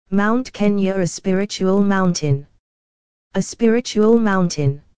Mount Kenya, a spiritual mountain. A spiritual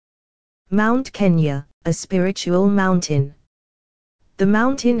mountain. Mount Kenya, a spiritual mountain. The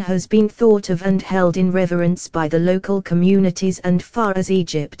mountain has been thought of and held in reverence by the local communities and far as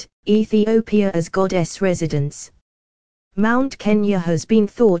Egypt, Ethiopia as goddess residence. Mount Kenya has been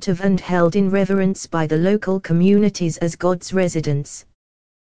thought of and held in reverence by the local communities as God's residence.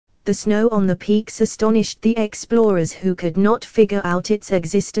 The snow on the peaks astonished the explorers who could not figure out its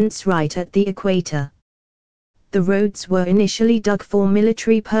existence right at the equator. The roads were initially dug for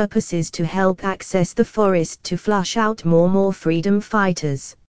military purposes to help access the forest to flush out more freedom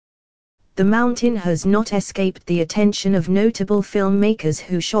fighters. The mountain has not escaped the attention of notable filmmakers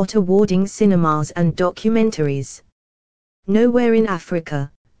who shot awarding cinemas and documentaries. Nowhere in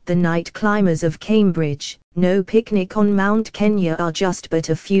Africa, the night climbers of Cambridge, no picnic on Mount Kenya are just but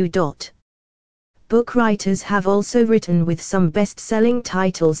a few. Book writers have also written with some best-selling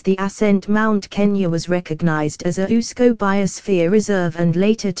titles. The ascent Mount Kenya was recognized as a UNESCO Biosphere Reserve and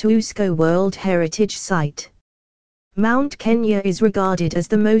later to UNESCO World Heritage Site. Mount Kenya is regarded as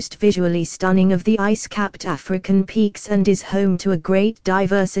the most visually stunning of the ice-capped African peaks and is home to a great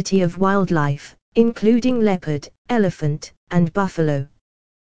diversity of wildlife, including leopard, elephant, and buffalo.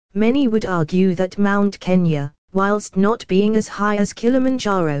 Many would argue that Mount Kenya, whilst not being as high as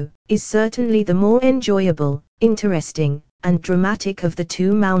Kilimanjaro, is certainly the more enjoyable, interesting, and dramatic of the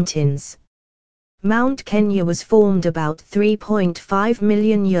two mountains. Mount Kenya was formed about 3.5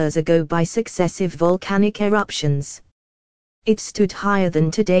 million years ago by successive volcanic eruptions. It stood higher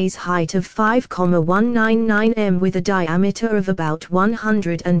than today's height of 5,199 m with a diameter of about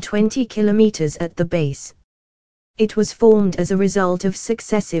 120 kilometers at the base. It was formed as a result of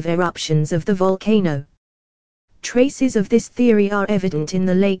successive eruptions of the volcano. Traces of this theory are evident in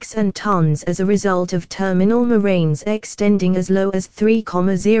the lakes and tarns as a result of terminal moraines extending as low as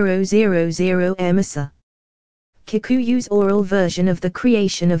 3,000 m. Kikuyu's oral version of the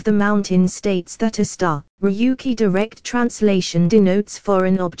creation of the mountain states that a star, Ryuki direct translation denotes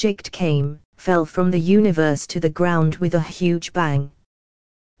foreign object fell from the universe to the ground with a huge bang.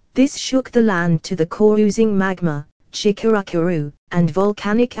 This shook the land to the core oozing magma, chikurakuru, and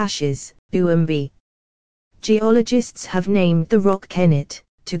volcanic ashes, uambi. Geologists have named the rock Kennet.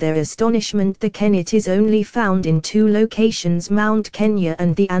 To their astonishment, the Kennet is only found in two locations: Mount Kenya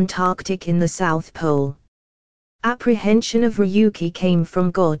and the Antarctic in the South Pole. Apprehension of Ryuki came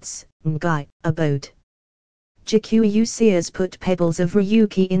from God's Ngai abode. Kikuyu seers put pebbles of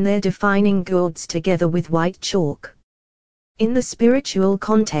Ryuki in their defining gourds together with white chalk. In the spiritual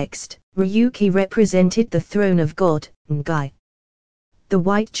context, Ryuki represented the throne of God, Ngai. The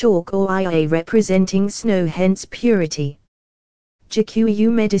white chalk or Ia representing snow, hence purity.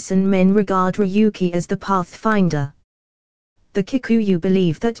 Kikuyu medicine men regard Ryuki as the pathfinder. The Kikuyu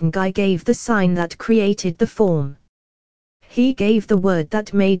believe that Ngai gave the sign that created the form. He gave the word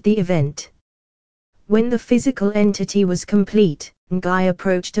that made the event. When the physical entity was complete, Ngai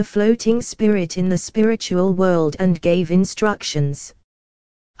approached a floating spirit in the spiritual world and gave instructions.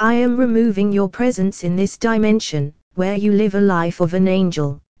 I am removing your presence in this dimension, where you live a life of an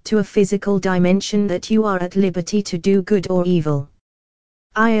angel, to a physical dimension that you are at liberty to do good or evil.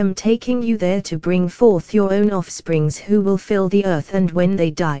 I am taking you there to bring forth your own offsprings who will fill the earth, and when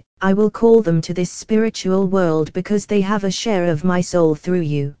they die, I will call them to this spiritual world because they have a share of my soul through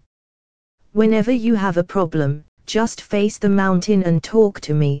you. Whenever you have a problem, just face the mountain and talk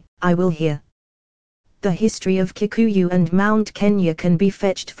to me, I will hear. The history of Kikuyu and Mount Kenya can be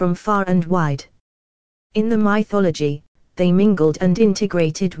fetched from far and wide. In the mythology, they mingled and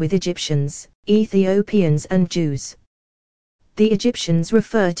integrated with Egyptians, Ethiopians and Jews. The Egyptians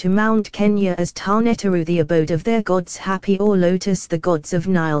refer to Mount Kenya as Tarneteru, the abode of their gods Hapi or Lotus, the gods of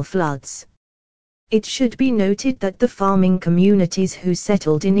Nile floods. It should be noted that the farming communities who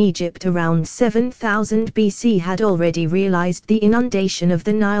settled in Egypt around 7000 BC had already realized the inundation of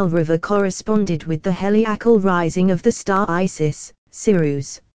the Nile River corresponded with the heliacal rising of the star Isis,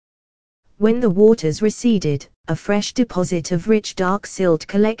 Sirius. When the waters receded, a fresh deposit of rich dark silt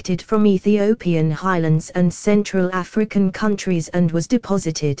collected from Ethiopian highlands and Central African countries and was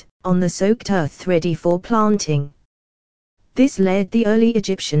deposited on the soaked earth ready for planting. This led the early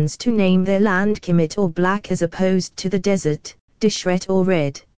Egyptians to name their land Kemet or black as opposed to the desert, Dishret or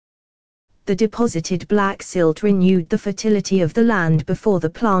red. The deposited black silt renewed the fertility of the land before the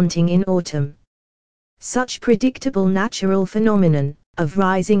planting in autumn. Such predictable natural phenomenon, of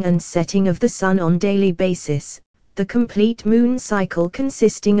rising and setting of the sun on daily basis, the complete moon cycle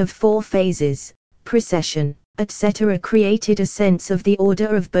consisting of 4 phases, precession, etc., created a sense of the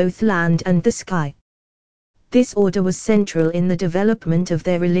order of both land and the sky. This order was central in the development of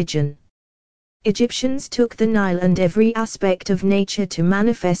their religion. Egyptians took the Nile and every aspect of nature to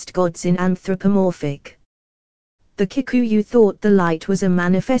manifest gods in anthropomorphic. The Kikuyu thought the light was a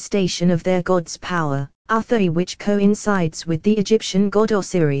manifestation of their god's power, Athoi, which coincides with the Egyptian god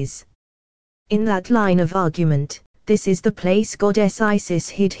Osiris. In that line of argument, this is the place goddess Isis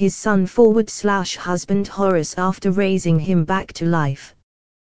hid his son/husband Horus after raising him back to life.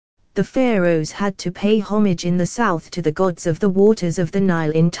 The pharaohs had to pay homage in the south to the gods of the waters of the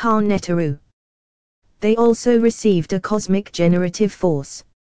Nile in Ta-Neteru. They also received a cosmic generative force.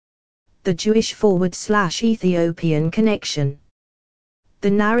 The Jewish/Ethiopian connection.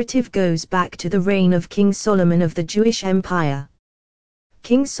 The narrative goes back to the reign of King Solomon of the Jewish Empire.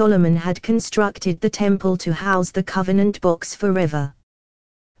 King Solomon had constructed the temple to house the covenant box forever.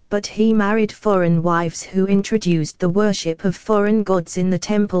 But he married foreign wives who introduced the worship of foreign gods in the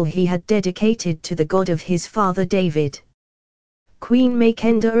temple he had dedicated to the god of his father David. Queen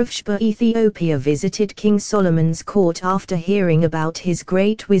Makenda of Sheba, Ethiopia visited King Solomon's court after hearing about his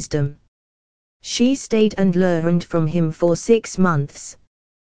great wisdom. She stayed and learned from him for 6 months.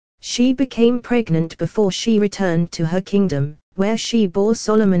 She became pregnant before she returned to her kingdom, where she bore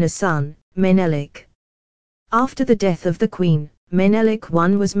Solomon a son, Menelik. After the death of the queen, Menelik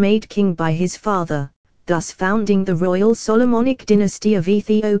I was made king by his father, thus founding the royal Solomonic dynasty of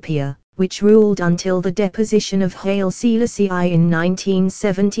Ethiopia, which ruled until the deposition of Haile Selassie I in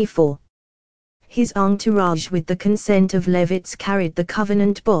 1974. His entourage with the consent of Levites carried the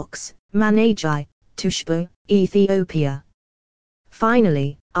covenant box, Managi, to Sheba, Ethiopia.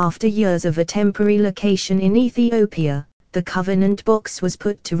 Finally, after years of a temporary location in Ethiopia, the covenant box was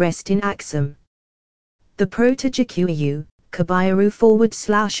put to rest in Axum. The Proto-Kikuyu,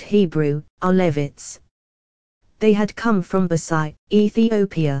 Kabiru/Hebrew, are Levites. They had come from Basai,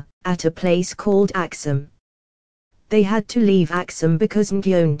 Ethiopia, at a place called Axum. They had to leave Axum because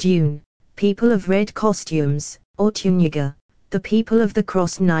Ngyondun, people of red costumes, or Tuniga, the people of the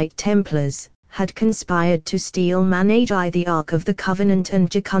Cross-Knight Templars, had conspired to steal Managi, the Ark of the Covenant, and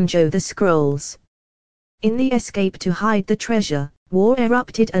Jakunjo, the scrolls. In the escape to hide the treasure, war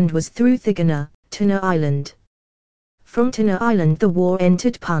erupted and was through Thigana, Tana Island. From Tana Island the war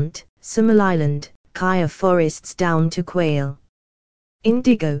entered Punt, Somaliland, Kaya forests down to Quail.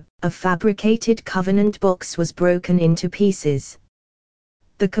 Indigo, a fabricated covenant box, was broken into pieces.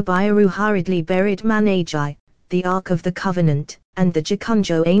 The Kabiru hurriedly buried Managi, the Ark of the Covenant, and the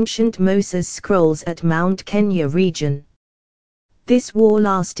Jakunjo ancient Moses scrolls at Mount Kenya region. This war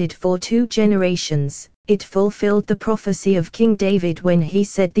lasted for 2 generations. It fulfilled the prophecy of King David when he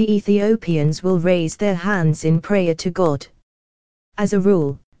said the Ethiopians will raise their hands in prayer to God. As a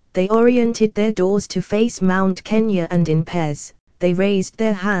rule, they oriented their doors to face Mount Kenya, and in pairs, they raised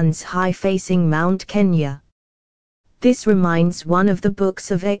their hands high facing Mount Kenya. This reminds one of the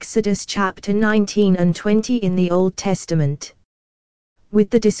books of Exodus chapter 19 and 20 in the Old Testament. With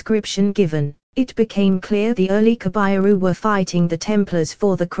the description given, it became clear the early Kabiru were fighting the Templars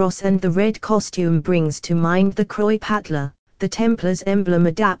for the cross, and the red costume brings to mind the Kroi Patla, the Templars' emblem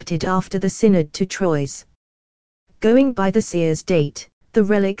adapted after the Synod to Troyes. Going by the seer's date, the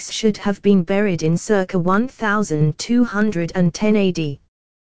relics should have been buried in circa 1210 AD.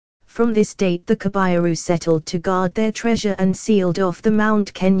 From this date the Kabiru settled to guard their treasure and sealed off the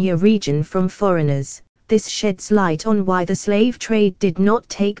Mount Kenya region from foreigners. This sheds light on why the slave trade did not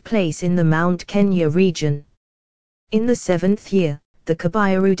take place in the Mount Kenya region. In the 7th year, the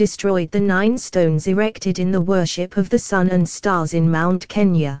Kabiru destroyed the 9 stones erected in the worship of the sun and stars in Mount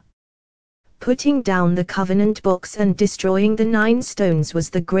Kenya. Putting down the covenant box and destroying the 9 stones was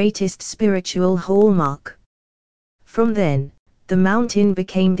the greatest spiritual hallmark. From then, the mountain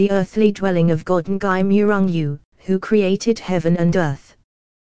became the earthly dwelling of God Ngai Murungyu, who created heaven and earth.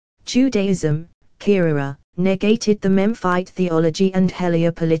 Judaism, Kirara, negated the Memphite theology and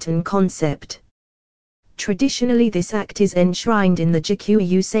Heliopolitan concept. Traditionally this act is enshrined in the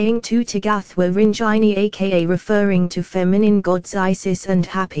Kikuyu saying Tu Tagathwa Rinjini, aka referring to feminine gods Isis and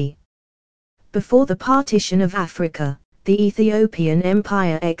Hapi. Before the partition of Africa, the Ethiopian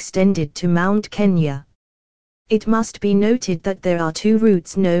Empire extended to Mount Kenya. It must be noted that there are 2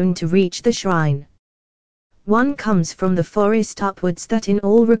 routes known to reach the shrine. One comes from the forest upwards that in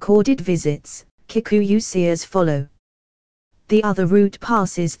all recorded visits, Kikuyu seers follow. The other route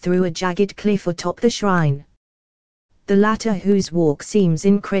passes through a jagged cliff atop the shrine. The latter, whose walk seems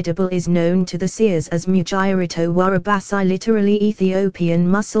incredible, is known to the seers as Mujirito Warabasi, literally Ethiopian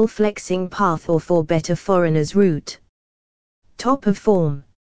muscle flexing path, or for better foreigners route. Top of form.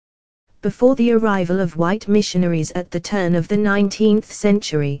 Before the arrival of white missionaries at the turn of the 19th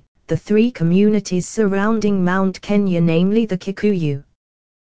century, the three communities surrounding Mount Kenya, namely the Kikuyu,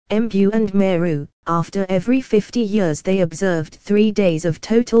 Embu and Meru. After every 50 years they observed 3 days of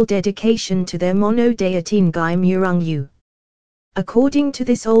total dedication to their mono-deity Ngai Murangu. According to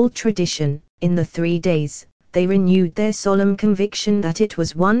this old tradition, in the 3 days, they renewed their solemn conviction that it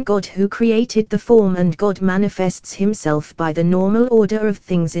was one God who created the form, and God manifests himself by the normal order of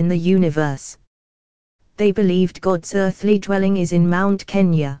things in the universe. They believed God's earthly dwelling is in Mount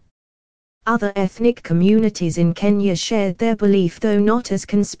Kenya. Other ethnic communities in Kenya shared their belief, though not as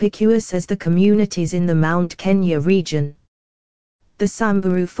conspicuous as the communities in the Mount Kenya region. The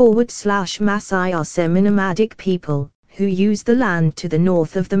Samburu /Maasai are semi-nomadic people, who use the land to the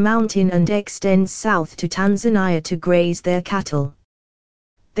north of the mountain and extends south to Tanzania to graze their cattle.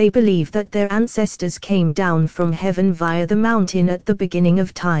 They believe that their ancestors came down from heaven via the mountain at the beginning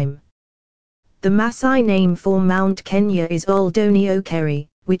of time. The Maasai name for Mount Kenya is Oldonyo Keri,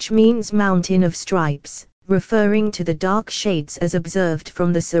 which means mountain of stripes, referring to the dark shades as observed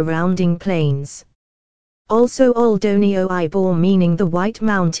from the surrounding plains. Also Oldonyo Ibor, meaning the white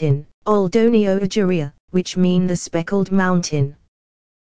mountain, Oldonyo Ajuria, which mean the speckled mountain.